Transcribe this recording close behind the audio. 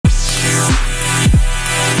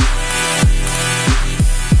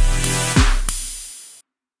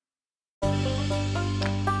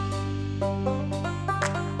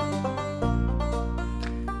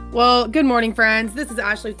Well, good morning, friends. This is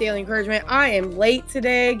Ashley with Daily Encouragement. I am late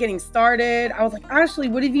today getting started. I was like, Ashley,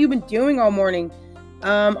 what have you been doing all morning?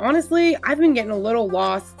 Honestly, I've been getting a little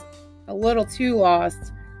too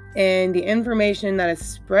lost in the information that is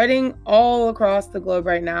spreading all across the globe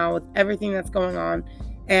right now with everything that's going on.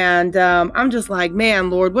 And I'm just like,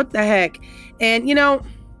 man, Lord, what the heck? And,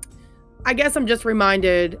 I guess I'm just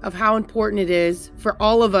reminded of how important it is for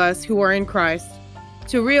all of us who are in Christ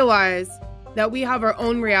to realize that we have our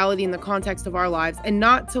own reality in the context of our lives, and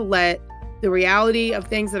not to let the reality of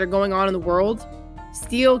things that are going on in the world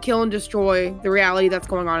steal, kill, and destroy the reality that's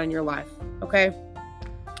going on in your life. Okay?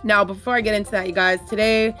 Now, before I get into that, you guys,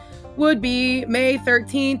 today would be May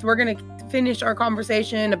 13th. We're going to finish our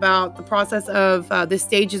conversation about the process of the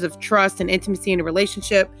stages of trust and intimacy in a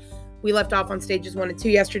relationship. We left off on stages 1 and 2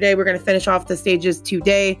 yesterday. We're going to finish off the stages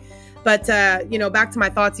today. But, back to my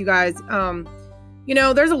thoughts, you guys.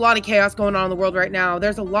 There's a lot of chaos going on in the world right now.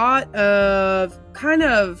 There's a lot of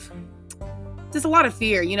just a lot of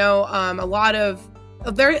fear,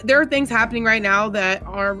 there are things happening right now that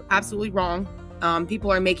are absolutely wrong. People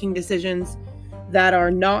are making decisions that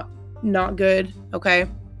are not good. Okay.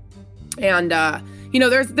 And,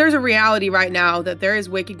 there's a reality right now that there is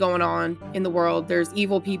wicked going on in the world. There's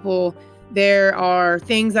evil people. There are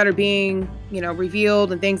things that are being,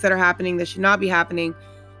 revealed and things that are happening that should not be happening.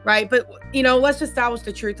 Right. But, let's just establish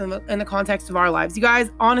the truth in the context of our lives. You guys,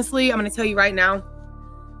 honestly, I'm going to tell you right now,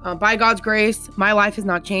 by God's grace, my life has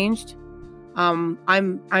not changed.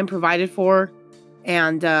 I'm provided for,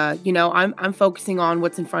 and, I'm focusing on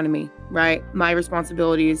what's in front of me, right? My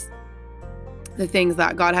responsibilities, the things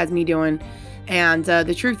that God has me doing. And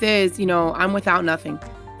the truth is, I'm without nothing.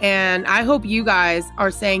 And I hope you guys are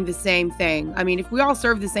saying the same thing. I mean, if we all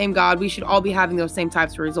serve the same God, we should all be having those same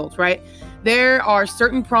types of results, right? There are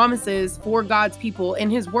certain promises for God's people in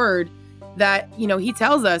his word that, he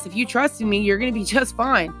tells us, if you trust in me, you're going to be just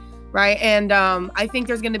fine, right? And I think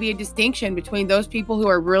there's going to be a distinction between those people who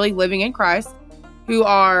are really living in Christ, who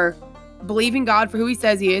are believing God for who he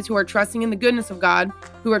says he is, who are trusting in the goodness of God,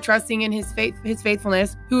 who are trusting in his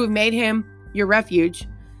faithfulness, who have made him your refuge.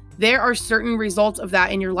 There are certain results of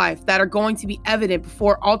that in your life that are going to be evident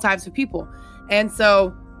before all types of people. And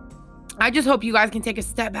so I just hope you guys can take a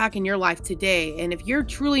step back in your life today. And if you're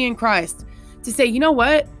truly in Christ, to say, you know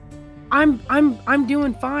what? I'm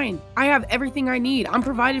doing fine. I have everything I need. I'm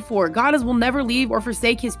provided for. God will never leave or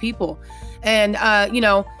forsake his people. And,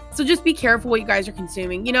 so just be careful what you guys are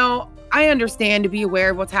consuming. I understand to be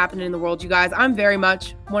aware of what's happening in the world, you guys. I'm very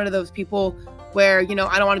much one of those people where, I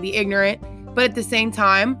don't want to be ignorant. But at the same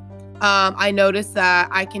time, I notice that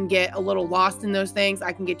I can get a little lost in those things.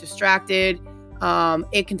 I can get distracted.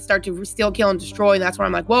 It can start to steal, kill, and destroy. And that's where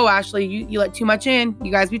I'm like, whoa, Ashley, you let too much in.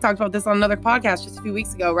 You guys, we talked about this on another podcast just a few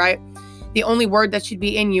weeks ago, right? The only word that should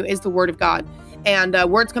be in you is the word of God. And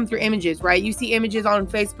words come through images, right? You see images on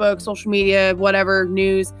Facebook, social media, whatever,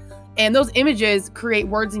 news. And those images create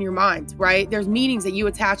words in your mind, right? There's meanings that you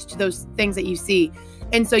attach to those things that you see.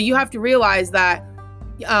 And so you have to realize that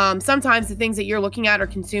sometimes the things that you're looking at or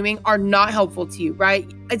consuming are not helpful to you,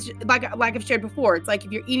 right? It's like I've shared before. It's like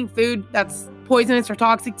if you're eating food that's poisonous or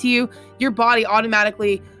toxic to you, your body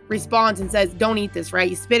automatically responds and says, don't eat this, right?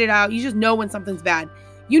 You spit it out. You just know when something's bad.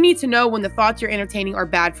 You need to know when the thoughts you're entertaining are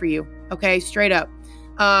bad for you. Okay, straight up.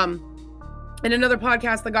 In another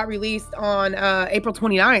podcast that got released on April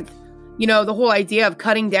 29th, the whole idea of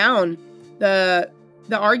cutting down the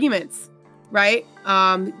arguments, right?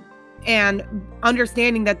 And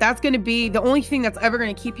understanding that that's going to be the only thing that's ever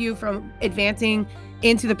going to keep you from advancing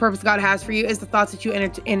into the purpose God has for you is the thoughts that you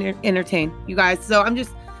entertain, you guys. So I'm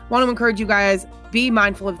just want to encourage you guys, be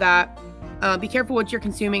mindful of that. Be careful what you're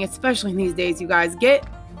consuming, especially in these days, you guys.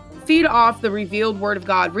 Feed off the revealed word of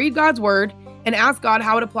God. Read God's word and ask God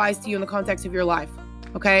how it applies to you in the context of your life.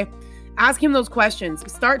 Okay? Ask him those questions.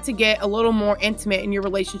 Start to get a little more intimate in your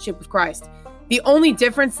relationship with Christ. The only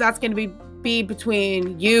difference that's going to be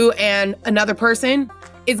between you and another person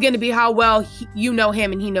is going to be how well you know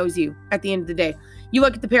him and he knows you at the end of the day. You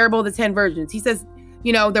look at the parable of the 10 virgins. He says,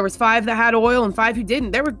 there was 5 that had oil and 5 who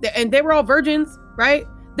didn't. They were all virgins, right?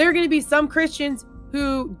 There are going to be some Christians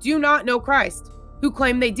who do not know Christ, who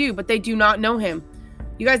claim they do, but they do not know him.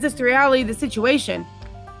 You guys, this is the reality of the situation.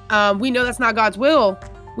 We know that's not God's will.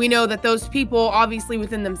 We know that those people, obviously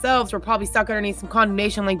within themselves, were probably stuck underneath some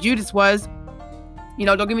condemnation like Judas was.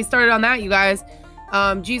 Don't get me started on that, you guys.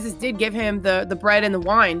 Jesus did give him the bread and the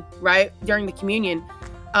wine, right, during the communion.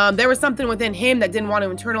 There was something within him that didn't want to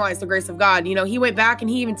internalize the grace of God. He went back and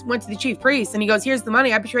he even went to the chief priest and he goes, here's the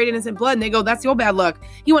money. I betrayed innocent blood. And they go, that's your bad luck.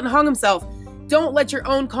 He went and hung himself. Don't let your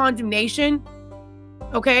own condemnation,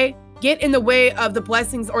 okay, get in the way of the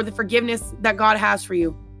blessings or the forgiveness that God has for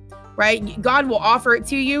you, right? God will offer it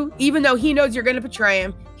to you, even though he knows you're going to betray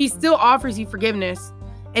him. He still offers you forgiveness.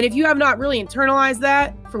 And if you have not really internalized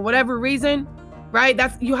that for whatever reason, right,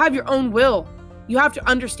 you have your own will. You have to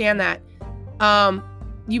understand that.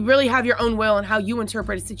 You really have your own will and how you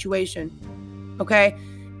interpret a situation. Okay.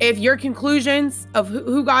 If your conclusions of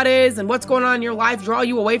who God is and what's going on in your life draw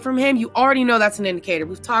you away from him, you already know that's an indicator.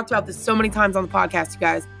 We've talked about this so many times on the podcast, you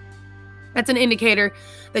guys. That's an indicator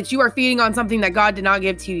that you are feeding on something that God did not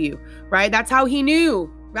give to you, right? That's how he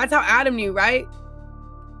knew. That's how Adam knew, right?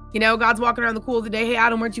 You know, God's walking around the cool of the day. Hey,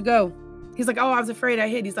 Adam, where'd you go? He's like, oh, I was afraid I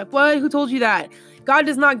hid. He's like, what? Who told you that? God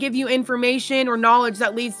does not give you information or knowledge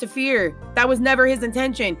that leads to fear. That was never his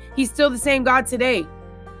intention. He's still the same God today,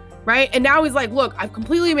 right? And now he's like, look, I've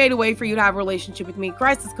completely made a way for you to have a relationship with me.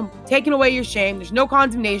 Christ has taken away your shame. There's no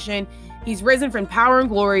condemnation. He's risen from power and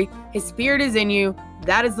glory. His spirit is in you.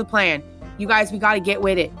 That is the plan. You guys, we got to get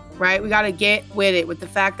with it, right? We got to get with it with the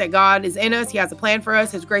fact that God is in us. He has a plan for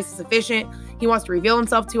us. His grace is sufficient. He wants to reveal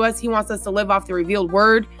himself to us. He wants us to live off the revealed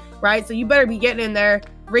word, right? So you better be getting in there,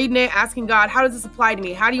 reading it, asking God, how does this apply to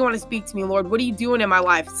me? How do you want to speak to me, Lord? What are you doing in my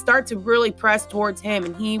life? Start to really press towards him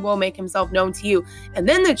and he will make himself known to you. And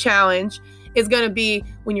then the challenge is going to be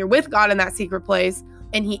when you're with God in that secret place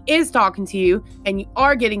and he is talking to you and you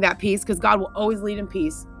are getting that peace, because God will always lead in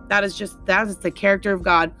peace. That is the character of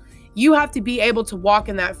God. You have to be able to walk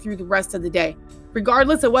in that through the rest of the day,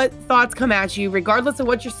 regardless of what thoughts come at you, regardless of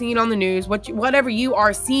what you're seeing on the news, whatever you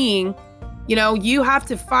are seeing, you know, you have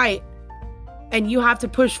to fight and you have to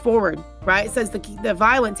push forward, right? It says the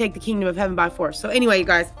violent take the kingdom of heaven by force. So anyway, you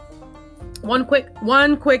guys, one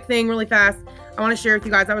quick thing really fast I want to share with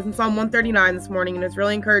you guys. I was in Psalm 139 this morning and it's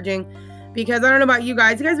really encouraging because I don't know about you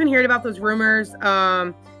guys. You guys been hearing about those rumors,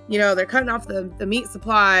 you know, they're cutting off the meat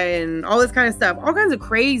supply and all this kind of stuff. All kinds of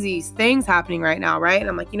crazy things happening right now, right? And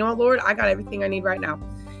I'm like, you know what, Lord? I got everything I need right now.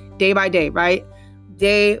 Day by day, right?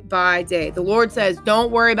 Day by day. The Lord says,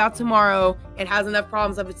 don't worry about tomorrow. It has enough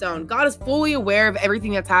problems of its own. God is fully aware of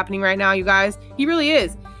everything that's happening right now, you guys. He really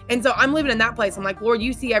is. And so I'm living in that place. I'm like, Lord,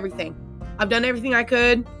 you see everything. I've done everything I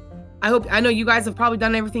could. I know you guys have probably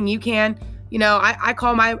done everything you can. You know, I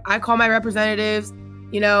call my representatives.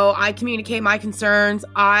 You know, I communicate my concerns,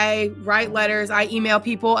 I write letters, I email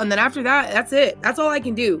people, and then after that, that's it. That's all I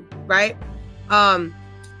can do, right?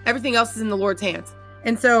 Everything else is in the Lord's hands.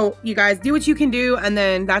 And so you guys do what you can do, and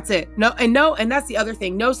then that's it. And that's the other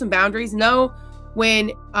thing. Know some boundaries. Know when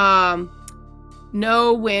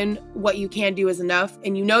what you can do is enough,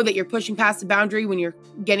 and you know that you're pushing past the boundary when you're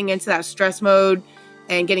getting into that stress mode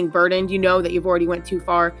and getting burdened. You know that you've already went too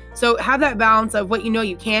far. So have that balance of what you know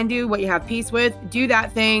you can do, what you have peace with, do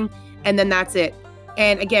that thing, and then that's it.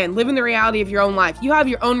 And again, live in the reality of your own life. You have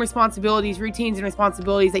your own responsibilities, routines, and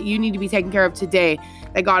responsibilities that you need to be taking care of today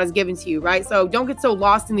that God has given to you, right? So don't get so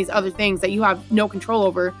lost in these other things that you have no control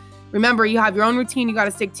over. Remember, you have your own routine you got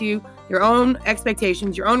to stick to, your own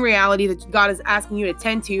expectations, your own reality that God is asking you to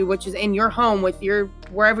tend to, which is in your home with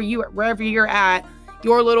wherever you're at,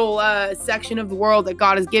 your little section of the world that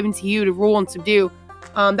God has given to you to rule and subdue.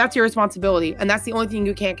 That's your responsibility. And that's the only thing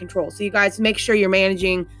you can't control. So you guys make sure you're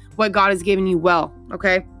managing what God has given you well.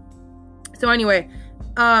 Okay. So anyway,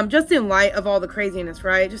 just in light of all the craziness,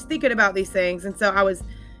 right? Just thinking about these things. And so I was,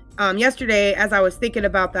 yesterday, as I was thinking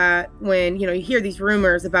about that, when, you know, you hear these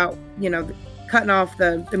rumors about, you know, cutting off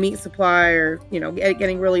the meat supply or, you know,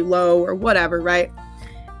 getting really low or whatever, right?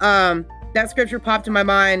 That scripture popped in my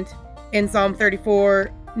mind in Psalm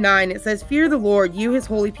 34:9. It says, fear the Lord, you his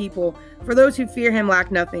holy people, for those who fear him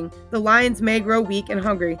lack nothing. The lions may grow weak and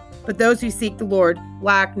hungry, but those who seek the Lord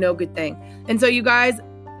lack no good thing. And so you guys,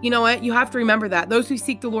 you know what? You have to remember that. Those who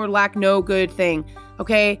seek the Lord lack no good thing.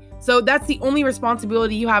 Okay? So that's the only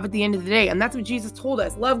responsibility you have at the end of the day. And that's what Jesus told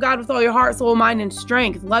us. Love God with all your heart, soul, mind, and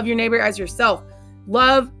strength. Love your neighbor as yourself.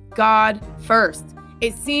 Love God first.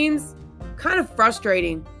 It seems kind of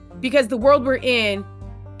frustrating because the world we're in,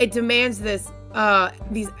 it demands this, has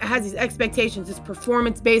these expectations, this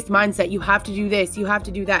performance-based mindset. You have to do this, you have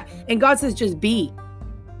to do that. And God says, just be.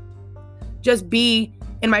 Just be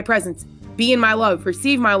in my presence. Be in my love.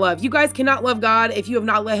 Receive my love. You guys cannot love God if you have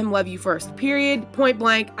not let him love you first. Period. Point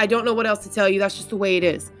blank. I don't know what else to tell you. That's just the way it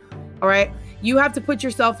is. All right? You have to put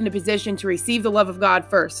yourself in a position to receive the love of God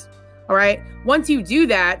first. All right? Once you do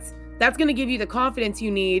that, that's going to give you the confidence you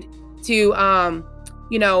need to,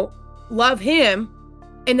 love him.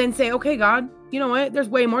 And then say, okay, God, you know what? There's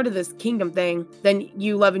way more to this kingdom thing than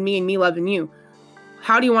you loving me and me loving you.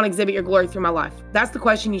 How do you want to exhibit your glory through my life? That's the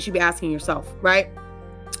question you should be asking yourself, right?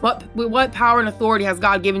 What power and authority has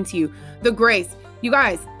God given to you? The grace. You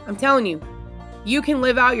guys, I'm telling you, You can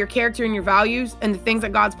live out your character and your values and the things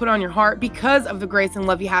that God's put on your heart because of the grace and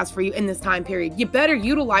love he has for you in this time period. You better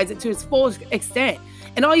utilize it to its full extent.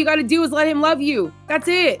 And all you got to do is let him love you. That's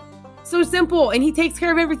it. So simple. And he takes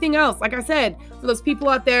care of everything else. Like I said, for those people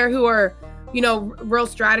out there who are, real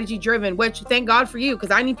strategy driven, which thank God for you, because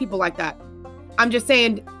I need people like that. I'm just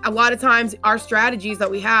saying a lot of times our strategies that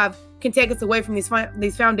we have can take us away from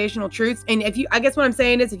these foundational truths. And I guess what I'm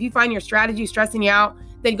saying is, if you find your strategy stressing you out,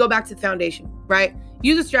 then go back to the foundation, right?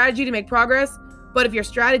 Use a strategy to make progress. But if your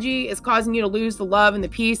strategy is causing you to lose the love and the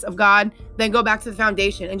peace of God, then go back to the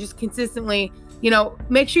foundation and just consistently,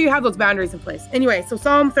 make sure you have those boundaries in place. Anyway, so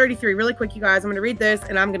Psalm 33, really quick, you guys. I'm going to read this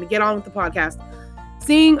and I'm going to get on with the podcast.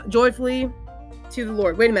 Sing joyfully to the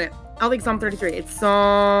Lord. Wait a minute. I don't think Psalm 33. It's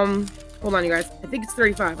Psalm, hold on, you guys. I think it's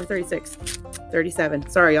 35 or 36. 37.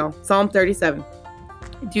 Sorry, y'all. Psalm 37.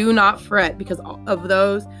 Do not fret because of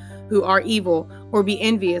those who are evil, or be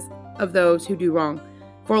envious of those who do wrong.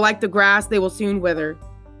 For like the grass, they will soon wither.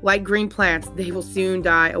 Like green plants, they will soon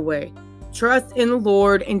die away. Trust in the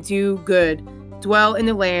Lord and do good. Dwell in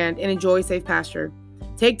the land and enjoy safe pasture.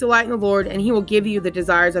 Take delight in the Lord, and he will give you the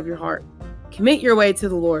desires of your heart. Commit your way to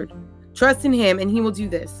the Lord. Trust in him, and he will do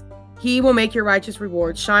this. He will make your righteous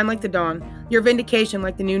reward shine like the dawn, your vindication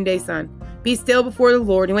like the noonday sun. Be still before the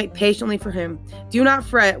Lord and wait patiently for him. Do not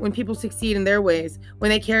fret when people succeed in their ways, when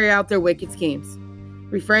they carry out their wicked schemes.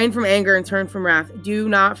 Refrain from anger and turn from wrath. Do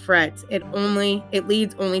not fret. It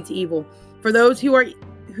leads only to evil. For those who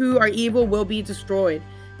are evil will be destroyed,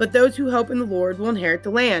 but those who hope in the Lord will inherit the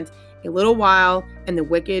land. A little while, and the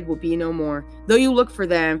wicked will be no more. Though you look for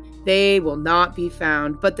them, they will not be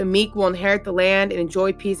found. But the meek will inherit the land and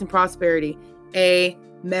enjoy peace and prosperity.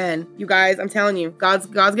 Amen. You guys, I'm telling you, God's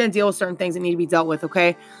going to deal with certain things that need to be dealt with,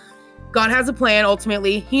 okay? God has a plan,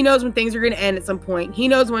 ultimately. He knows when things are going to end at some point. He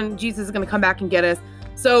knows when Jesus is going to come back and get us.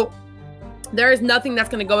 So there is nothing that's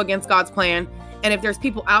going to go against God's plan. And if there's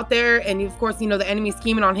people out there, and of course, the enemy's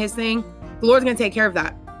scheming on his thing, the Lord's going to take care of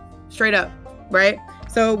that. Straight up, right?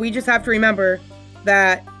 So we just have to remember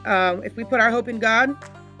that if we put our hope in God,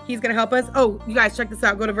 he's going to help us. Oh, you guys, check this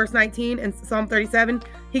out. Go to verse 19 in Psalm 37.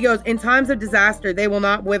 He goes, in times of disaster, they will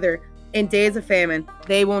not wither. In days of famine,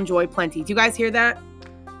 they will enjoy plenty. Do you guys hear that?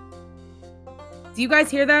 Do you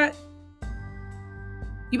guys hear that?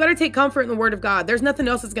 You better take comfort in the word of God. There's nothing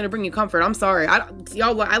else that's going to bring you comfort. I'm sorry. I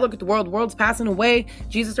look at the world. The world's passing away.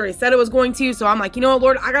 Jesus already said it was going to. So I'm like, you know what,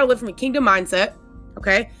 Lord? I got to live from a kingdom mindset.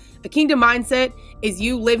 Okay? The kingdom mindset is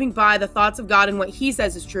you living by the thoughts of God and what he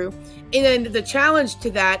says is true. And then the challenge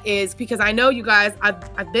to that is, because I know you guys,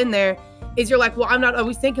 I've been there, is you're like, well, I'm not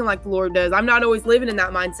always thinking like the Lord does. I'm not always living in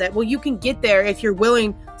that mindset. Well, you can get there if you're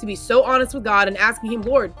willing to be so honest with God and asking him,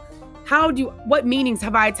 Lord, what meanings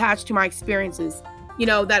have I attached to my experiences,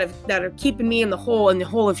 that are keeping me in the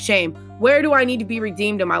hole of shame? Where do I need to be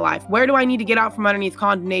redeemed in my life? Where do I need to get out from underneath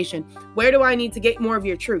condemnation? Where do I need to get more of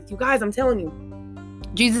your truth? You guys, I'm telling you,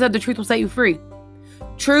 Jesus said the truth will set you free.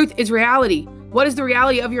 Truth is reality. What is the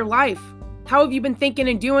reality of your life? How have you been thinking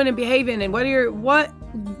and doing and behaving? And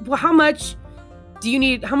how much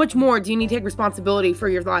more do you need to take responsibility for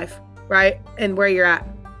your life, right? And where you're at.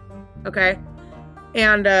 Okay.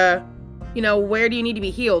 And, where do you need to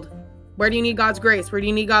be healed? Where do you need God's grace? Where do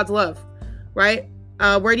you need God's love? Right?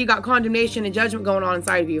 Where do you got condemnation and judgment going on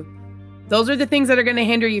inside of you? Those are the things that are going to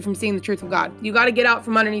hinder you from seeing the truth of God. You got to get out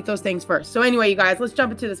from underneath those things first. So anyway, you guys, let's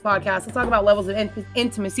jump into this podcast. Let's talk about levels of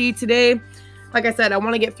intimacy today. Like I said, I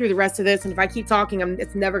want to get through the rest of this. And if I keep talking,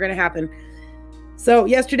 it's never going to happen. So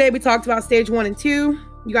yesterday we talked about stage 1 and 2.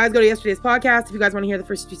 You guys go to yesterday's podcast. If you guys want to hear the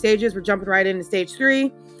first 2 stages, we're jumping right into stage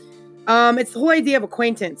 3. It's the whole idea of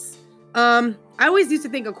acquaintance. I always used to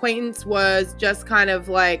think acquaintance was just kind of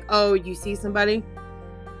like, oh, you see somebody,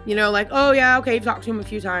 like, oh yeah, okay, you've talked to him a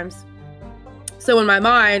few times. So in my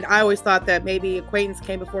mind, I always thought that maybe acquaintance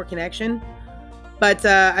came before connection. But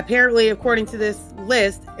apparently, according to this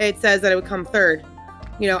list, it says that it would come third.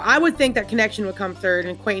 I would think that connection would come third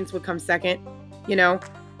and acquaintance would come second,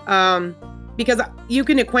 because you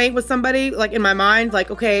can acquaint with somebody, like in my mind, like,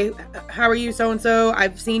 okay, how are you, so-and-so?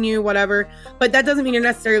 I've seen you, whatever. But that doesn't mean you're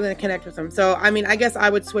necessarily going to connect with them. So, I guess I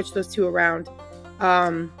would switch those two around,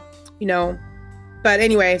 But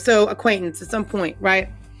anyway, so acquaintance at some point, right?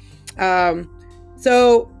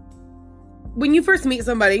 So when you first meet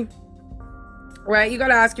somebody, right, you got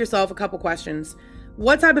to ask yourself a couple questions.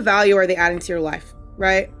 What type of value are they adding to your life,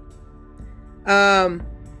 right? How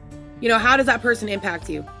does that person impact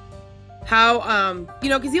you? How,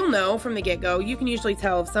 because you'll know from the get-go, you can usually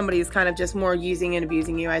tell if somebody is kind of just more using and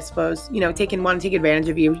abusing you, I suppose, want to take advantage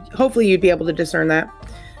of you. Hopefully you'd be able to discern that.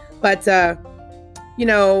 But,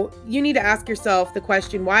 you need to ask yourself the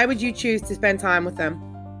question, why would you choose to spend time with them?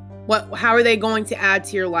 How are they going to add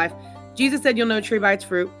to your life? Jesus said you'll know a tree by its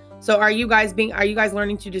fruit. So are you guys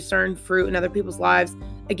learning to discern fruit in other people's lives?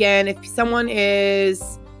 Again, if someone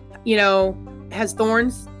is, has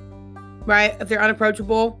thorns, right? If they're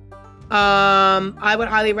unapproachable, I would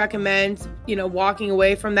highly recommend, walking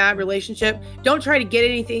away from that relationship. Don't try to get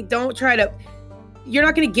anything. You're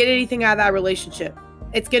not going to get anything out of that relationship.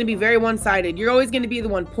 It's going to be very one-sided. You're always going to be the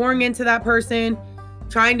one pouring into that person,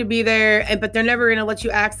 trying to be there, but they're never going to let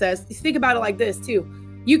you access. Think about it like this too.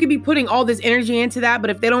 You could be putting all this energy into that,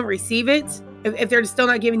 but if they don't receive it, if they're still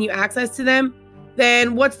not giving you access to them,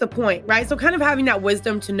 then what's the point, right? So kind of having that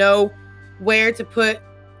wisdom to know where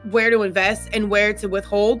to invest and where to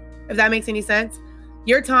withhold, if that makes any sense.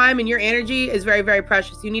 Your time and your energy is very, very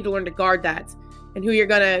precious. You need to learn to guard that and who you're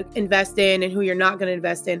going to invest in and who you're not going to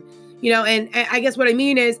invest in. And I guess what I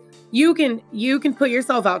mean is you can put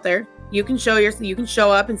yourself out there. You can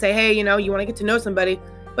show up and say, hey, you want to get to know somebody.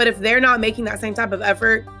 But if they're not making that same type of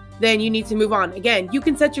effort, then you need to move on. Again, you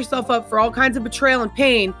can set yourself up for all kinds of betrayal and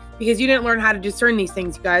pain because you didn't learn how to discern these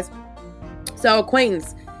things, you guys. So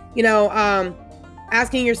acquaintance,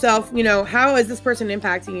 asking yourself, how is this person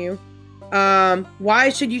impacting you? Why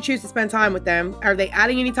should you choose to spend time with them? Are they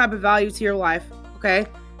adding any type of value to your life? Okay.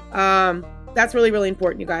 That's really, really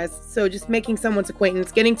important, you guys. So just making someone's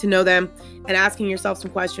acquaintance, getting to know them, and asking yourself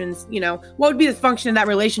some questions. What would be the function of that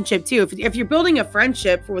relationship too? If you're building a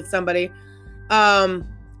friendship with somebody,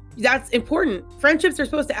 that's important. Friendships are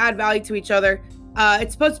supposed to add value to each other.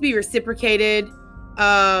 It's supposed to be reciprocated,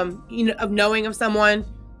 of knowing of someone.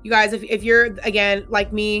 You guys, if you're, again,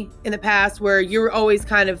 like me in the past, where you're always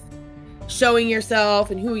kind of showing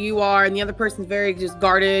yourself and who you are, and the other person's very just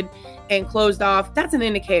guarded and closed off, that's an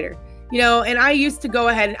indicator. And I used to go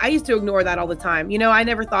ahead and I used to ignore that all the time. I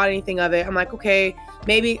never thought anything of it. I'm like, okay,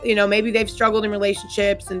 maybe they've struggled in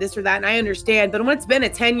relationships and this or that. And I understand. But when it's been a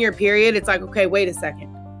 10-year period, it's like, okay, wait a second.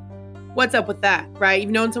 What's up with that, right?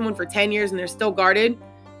 You've known someone for 10 years and they're still guarded.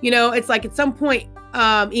 It's like at some point,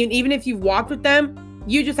 even if you've walked with them,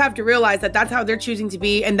 you just have to realize that that's how they're choosing to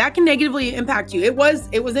be. And that can negatively impact you. It was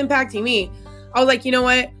impacting me. I was like, you know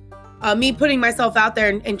what? Me putting myself out there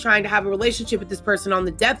and trying to have a relationship with this person on the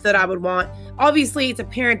depth that I would want. Obviously, it's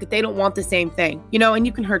apparent that they don't want the same thing, and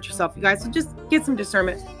you can hurt yourself, you guys. So just get some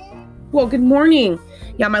discernment. Well, good morning.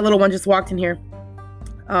 Yeah, my little one just walked in here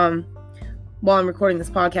while I'm recording this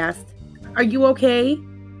podcast. Are you okay?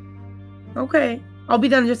 Okay. I'll be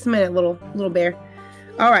done in just a minute, little bear.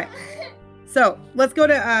 All right. So let's go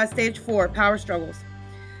to stage 4, power struggles.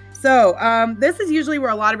 So this is usually where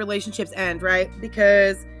a lot of relationships end, right?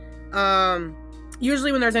 Because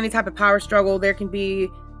usually when there's any type of power struggle, there can be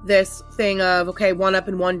this thing of, okay, one up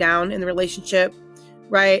and one down in the relationship,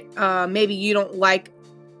 right? Maybe you don't like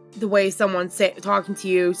the way someone's talking to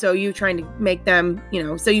you, so you trying to make them,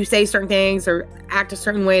 so you say certain things or act a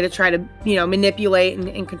certain way to try to, manipulate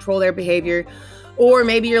and control their behavior. Or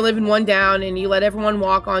maybe you're living one down and you let everyone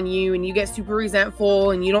walk on you and you get super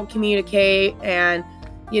resentful and you don't communicate and,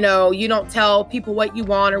 you don't tell people what you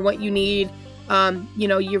want or what you need.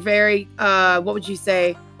 You're very, what would you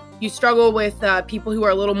say? You struggle with people who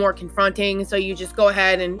are a little more confronting. So you just go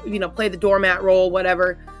ahead and, play the doormat role,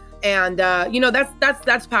 whatever. And,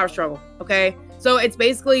 that's power struggle. Okay. So it's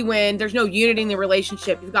basically when there's no unity in the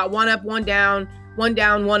relationship. You've got one up, one down,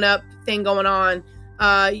 one up thing going on.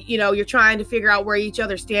 You're trying to figure out where each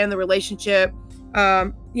other stand in the relationship.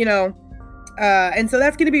 And so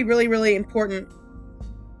that's going to be really, really important.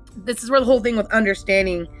 This is where the whole thing with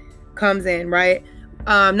understanding comes in, right?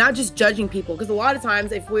 Not just judging people, because a lot of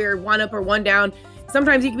times if we're one up or one down,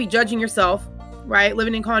 sometimes you can be judging yourself, right?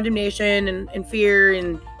 Living in condemnation and fear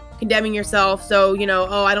and condemning yourself. So,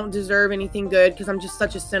 I don't deserve anything good because I'm just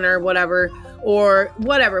such a sinner, whatever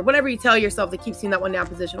you tell yourself that keeps you in that one down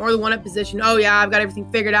position, or the one up position. Oh yeah, I've got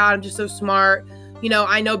everything figured out. I'm just so smart.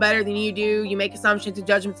 I know better than you do. You make assumptions and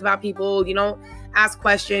judgments about people. You don't ask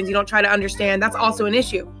questions. You don't try to understand. That's also an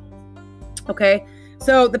issue. Okay.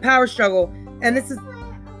 So the power struggle, and this is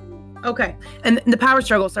okay. And the power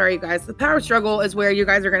struggle, sorry, you guys, the power struggle is where you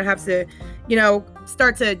guys are going to have to,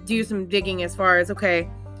 start to do some digging as far as, okay,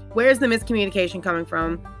 where's the miscommunication coming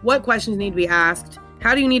from? What questions need to be asked?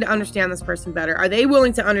 How do you need to understand this person better? Are they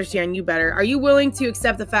willing to understand you better? Are you willing to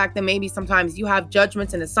accept the fact that maybe sometimes you have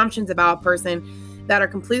judgments and assumptions about a person that are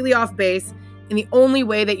completely off base? And the only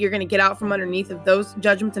way that you're going to get out from underneath of those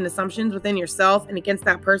judgments and assumptions within yourself and against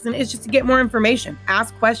that person is just to get more information,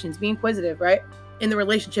 ask questions, be inquisitive, right? In the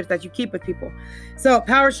relationships that you keep with people. So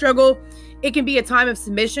power struggle It can be a time of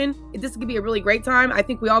submission. This could be a really great time. I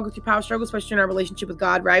think we all go through power struggles, especially in our relationship with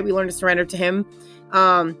God, right? We learn to surrender to him.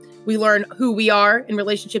 We learn who we are in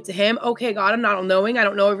relationship to him. Okay, God, I'm not all knowing. I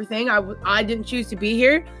don't know everything. I didn't choose to be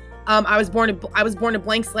here. I was born a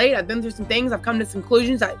blank slate. I've been through some things. I've come to some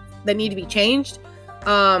conclusions that need to be changed.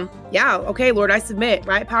 Yeah, okay, Lord, I submit,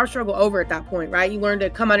 right? Power struggle over at that point, right? You learn to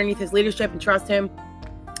come underneath his leadership and trust him.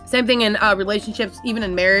 Same thing in relationships, even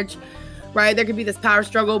in marriage, right? There could be this power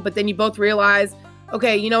struggle, but then you both realize,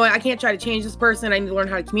 okay, you know what? I can't try to change this person. I need to learn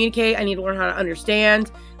how to communicate. I need to learn how to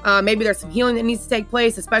understand. Maybe there's some healing that needs to take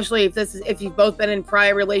place, especially if you've both been in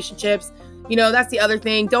prior relationships. You know, that's the other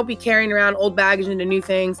thing. Don't be carrying around old baggage into new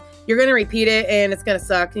things. You're going to repeat it and it's going to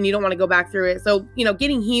suck and you don't want to go back through it. So, you know,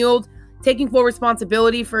 getting healed, taking full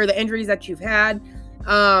responsibility for the injuries that you've had,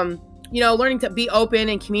 you know, learning to be open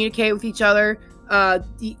and communicate with each other,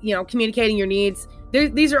 you know, communicating your needs.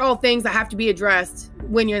 These are all things that have to be addressed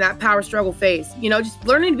when you're in that power struggle phase. You know, just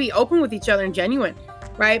learning to be open with each other and genuine,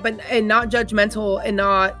 right? And not judgmental and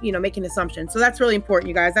not, you know, making assumptions. So that's really important,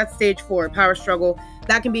 you guys. That's stage 4, power struggle.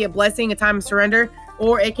 That can be a blessing, a time of surrender,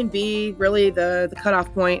 or it can be really the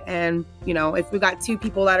cutoff point. And, you know, if we've got two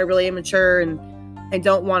people that are really immature and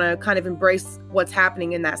don't want to kind of embrace what's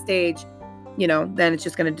happening in that stage, you know, then it's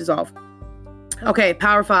just going to dissolve. Okay,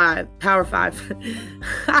 power 5.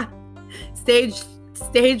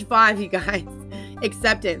 Stage 5, you guys.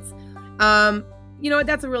 Acceptance. You know what?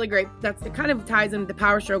 That's a really great, it kind of ties into the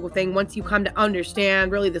power struggle thing. Once you come to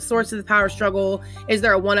understand really the source of the power struggle, is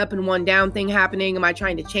there a one up and one down thing happening? Am I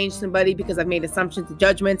trying to change somebody because I've made assumptions and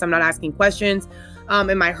judgments? I'm not asking questions.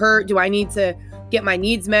 Am I hurt? Do I need to get my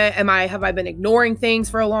needs met? Have I been ignoring things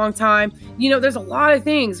for a long time? You know, there's a lot of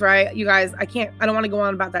things, right? You guys, I don't want to go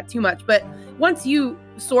on about that too much, but once you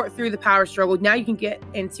sort through the power struggle, now you can get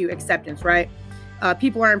into acceptance, right?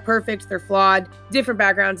 People aren't perfect. They're flawed, different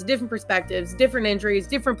backgrounds, different perspectives, different injuries,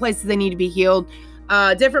 different places they need to be healed,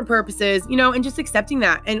 different purposes, you know, and just accepting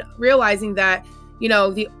that and realizing that, you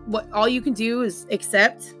know, all you can do is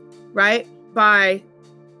accept, right? By,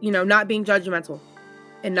 you know, not being judgmental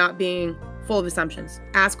and not being full of assumptions.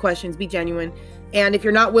 Ask questions, be genuine. And if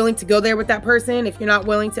you're not willing to go there with that person, if you're not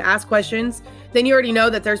willing to ask questions, then you already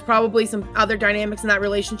know that there's probably some other dynamics in that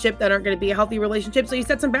relationship that aren't going to be a healthy relationship. So you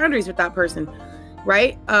set some boundaries with that person,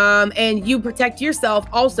 right? And you protect yourself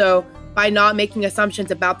also by not making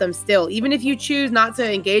assumptions about them still. Even if you choose not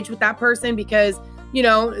to engage with that person because, you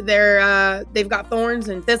know, they've got thorns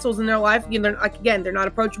and thistles in their life, you know, they're not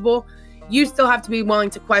approachable. You still have to be willing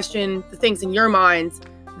to question the things in your minds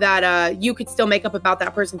that you could still make up about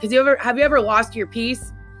that person. Because have you ever lost your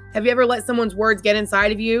peace? Have you ever let someone's words get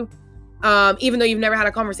inside of you, even though you've never had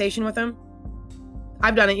a conversation with them?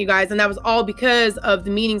 I've done it, you guys, and that was all because of the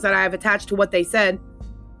meanings that I have attached to what they said,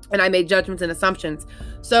 and I made judgments and assumptions.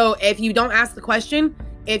 So if you don't ask the question,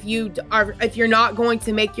 if you're not going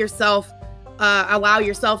to make yourself allow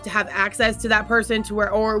yourself to have access to that person to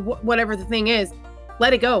whatever the thing is,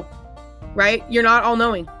 let it go. Right? You're not all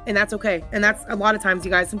knowing, and that's okay. And that's a lot of times,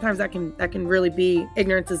 you guys, sometimes that can really be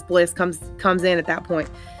ignorance is bliss comes in at that point,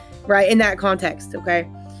 right? In that context. Okay.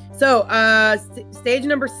 So, stage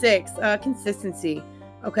number 6, consistency.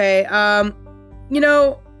 Okay. You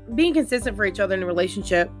know, being consistent for each other in a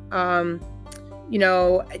relationship, you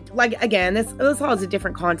know, like, again, this all has a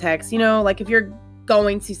different context, you know, like if you're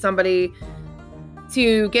going to somebody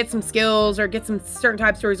to get some skills or get some certain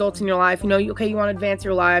types of results in your life, you know, you want to advance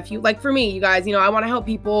your life. Like for me, you guys, you know, I want to help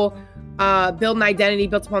people build an identity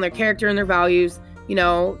built upon their character and their values, you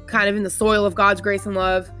know, kind of in the soil of God's grace and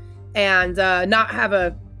love, and not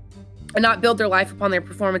build their life upon their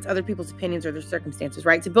performance, other people's opinions, or their circumstances,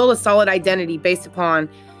 right? To build a solid identity based upon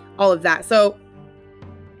all of that. So,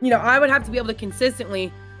 you know, I would have to be able to consistently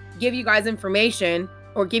give you guys information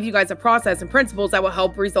or give you guys a process and principles that will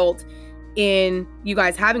help result in you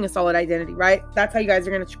guys having a solid identity, right? That's how you guys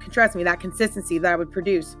are going to trust me, that consistency that I would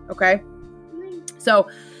produce. Okay. So,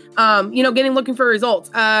 you know, looking for results,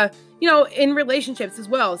 you know, in relationships as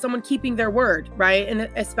well, someone keeping their word, right? And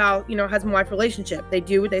a spouse, you know, husband wife relationship, they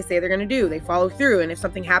do what they say they're going to do. They follow through. And if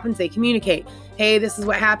something happens, they communicate, hey, this is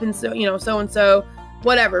what happens. So, you know, so-and-so,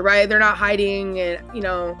 whatever, right? They're not hiding and, you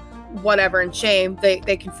know, whatever, and shame. They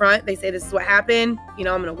confront, they say, this is what happened, you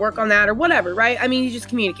know, I'm going to work on that or whatever, right? I mean, you just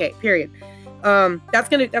communicate, period. That's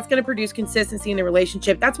going to produce consistency in the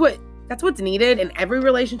relationship. That's what's needed in every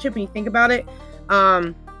relationship when you think about it.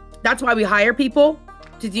 That's why we hire people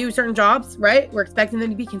to do certain jobs, right? We're expecting them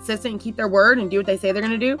to be consistent and keep their word and do what they say they're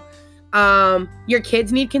going to do. Your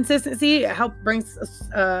kids need consistency. It helps brings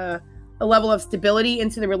a level of stability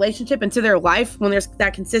into the relationship, into their life when there's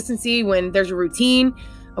that consistency, when there's a routine.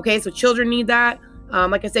 Okay, so children need that.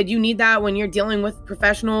 Like I said, you need that when you're dealing with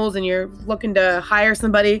professionals and you're looking to hire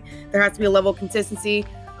somebody. There has to be a level of consistency.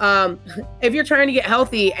 If you're trying to get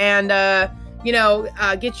healthy and,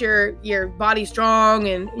 get your body strong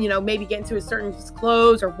and, maybe get into a certain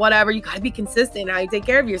clothes or whatever, you got to be consistent in how you take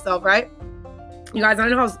care of yourself, right? You guys, I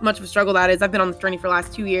know how much of a struggle that is. I've been on this journey for the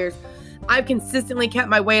last 2 years. I've consistently kept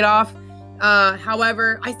my weight off.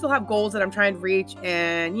 However, I still have goals that I'm trying to reach.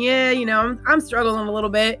 And I'm struggling a little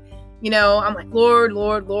bit. I'm like,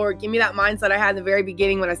 Lord, give me that mindset I had in the very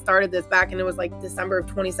beginning when I started this back, and it was like December of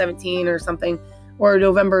 2017 or something, or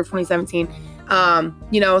November of 2017. So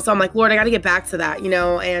I'm like, Lord, I got to get back to that,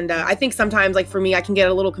 and I think sometimes, like for me, I can get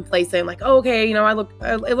a little complacent, like, oh, okay, I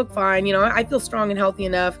look fine, I feel strong and healthy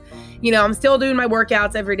enough, I'm still doing my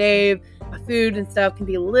workouts every day. My food and stuff can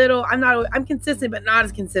be a little, I'm consistent, but not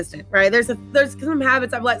as consistent, right? There's some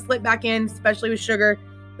habits I've let slip back in, especially with sugar,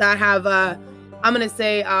 that have, I'm going to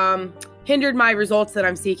say, hindered my results that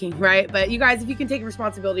I'm seeking, right? But you guys, if you can take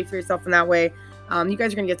responsibility for yourself in that way, you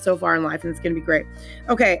guys are going to get so far in life, and it's going to be great.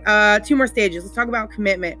 Okay, 2 more stages. Let's talk about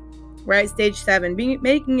commitment, right? Stage 7,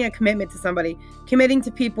 making a commitment to somebody, committing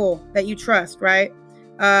to people that you trust, right?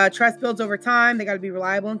 Trust builds over time. They got to be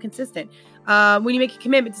reliable and consistent. When you make a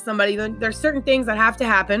commitment to somebody, then there's certain things that have to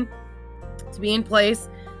happen to be in place,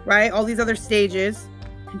 right? All these other stages.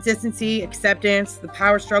 Consistency, acceptance, the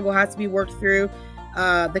power struggle has to be worked through,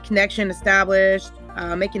 the connection established,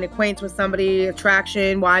 making acquaintance with somebody,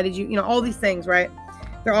 attraction, why did you, all these things, right?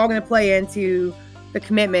 They're all going to play into the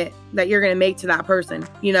commitment that you're going to make to that person,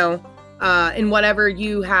 in whatever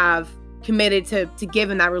you have committed to give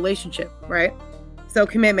in that relationship, right? So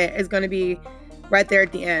commitment is going to be right there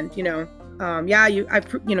at the end,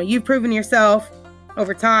 you've proven yourself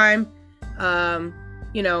over time,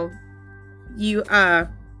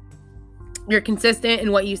 you're consistent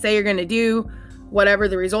in what you say you're going to do, whatever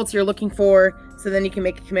the results you're looking for. So then you can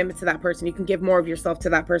make a commitment to that person. You can give more of yourself to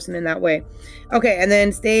that person in that way. Okay. And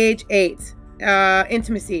then stage 8,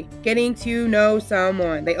 intimacy, getting to know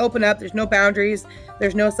someone. They open up. There's no boundaries.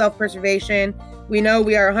 There's no self-preservation. We know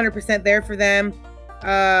we are 100% there for them.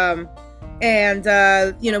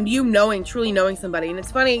 Truly knowing somebody. And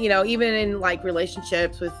it's funny, even in like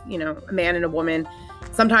relationships with, a man and a woman,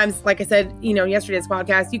 sometimes, like I said, yesterday's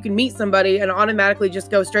podcast, you can meet somebody and automatically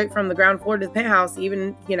just go straight from the ground floor to the penthouse,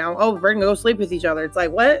 even, oh, we're gonna go sleep with each other. It's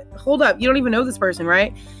like, what? Hold up. You don't even know this person,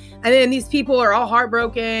 right? And then these people are all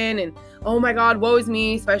heartbroken and, oh my God, woe is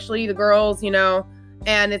me, especially the girls,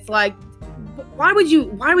 and it's like, why would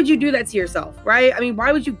you do that to yourself, right? I mean,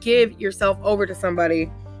 why would you give yourself over to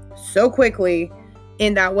somebody so quickly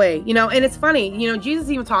in that way, and it's funny, Jesus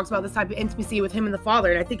even talks about this type of intimacy with him and the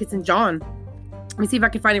Father. And I think it's in John. Let me see if I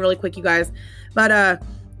can find it really quick, you guys. But,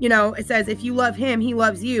 it says, if you love him, he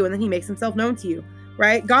loves you. And then he makes himself known to you,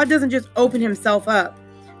 right? God doesn't just open himself up,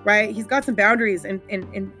 right? He's got some boundaries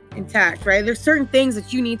intact, right? There's certain things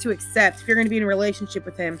that you need to accept if you're going to be in a relationship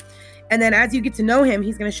with him. And then as you get to know him,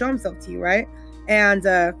 he's going to show himself to you, right? And,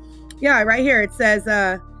 right here, it says,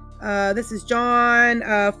 this is John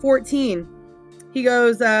 14. He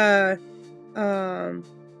goes,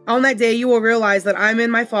 on that day, you will realize that I'm in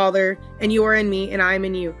my Father, and you are in me, and I am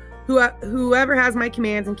in you. Whoever has my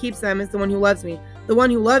commands and keeps them is the one who loves me. The one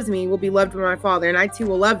who loves me will be loved by my Father, and I too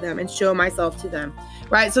will love them and show myself to them.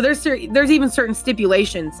 Right? So there's even certain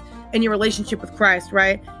stipulations in your relationship with Christ,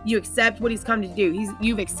 right? You accept what he's come to do.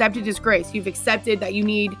 You've accepted his grace. You've accepted that you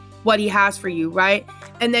need what he has for you, right?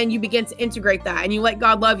 And then you begin to integrate that, and you let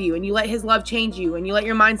God love you, and you let his love change you, and you let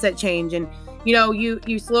your mindset change, and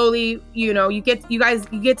you slowly, you get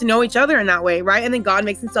to know each other in that way, right? And then God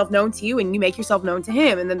makes himself known to you, and you make yourself known to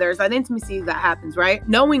him. And then there's that intimacy that happens, right?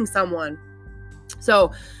 Knowing someone.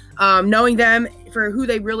 So, knowing them for who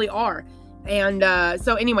they really are. And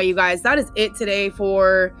so anyway, you guys, that is it today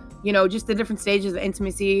for, just the different stages of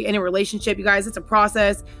intimacy in a relationship. You guys, it's a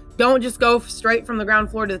process. Don't just go straight from the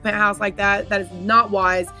ground floor to the penthouse like that. That is not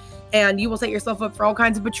wise. And you will set yourself up for all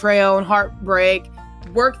kinds of betrayal and heartbreak.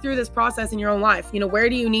 Work through this process in your own life. Where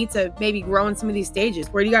do you need to maybe grow in some of these stages?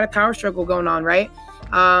 Where do you got a power struggle going on, right?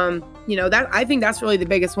 That I think that's really the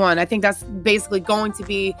biggest one. I think that's basically going to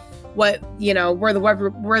be what, where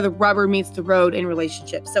the rubber meets the road in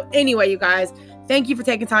relationships. So anyway, you guys, thank you for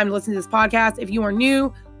taking time to listen to this podcast. If you are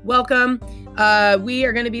new, welcome. We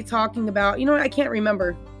are going to be talking about, I can't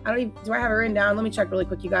remember. Do I have it written down? Let me check really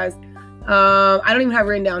quick, you guys. I don't even have it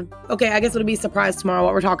written down. Okay, I guess it'll be a surprise tomorrow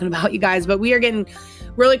what we're talking about, you guys. But we are getting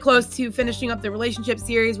really close to finishing up the relationship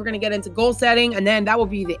series. We're going to get into goal setting, and then that will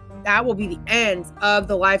be the end of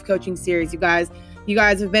the life coaching series, you guys. You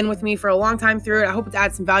guys have been with me for a long time through it. I hope it's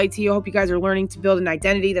added some value to you. I hope you guys are learning to build an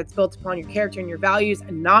identity that's built upon your character and your values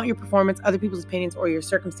and not your performance, other people's opinions, or your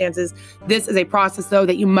circumstances. This is a process, though,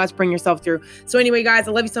 that you must bring yourself through. So anyway, guys,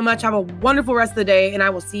 I love you so much. Have a wonderful rest of the day, and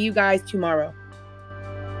I will see you guys tomorrow.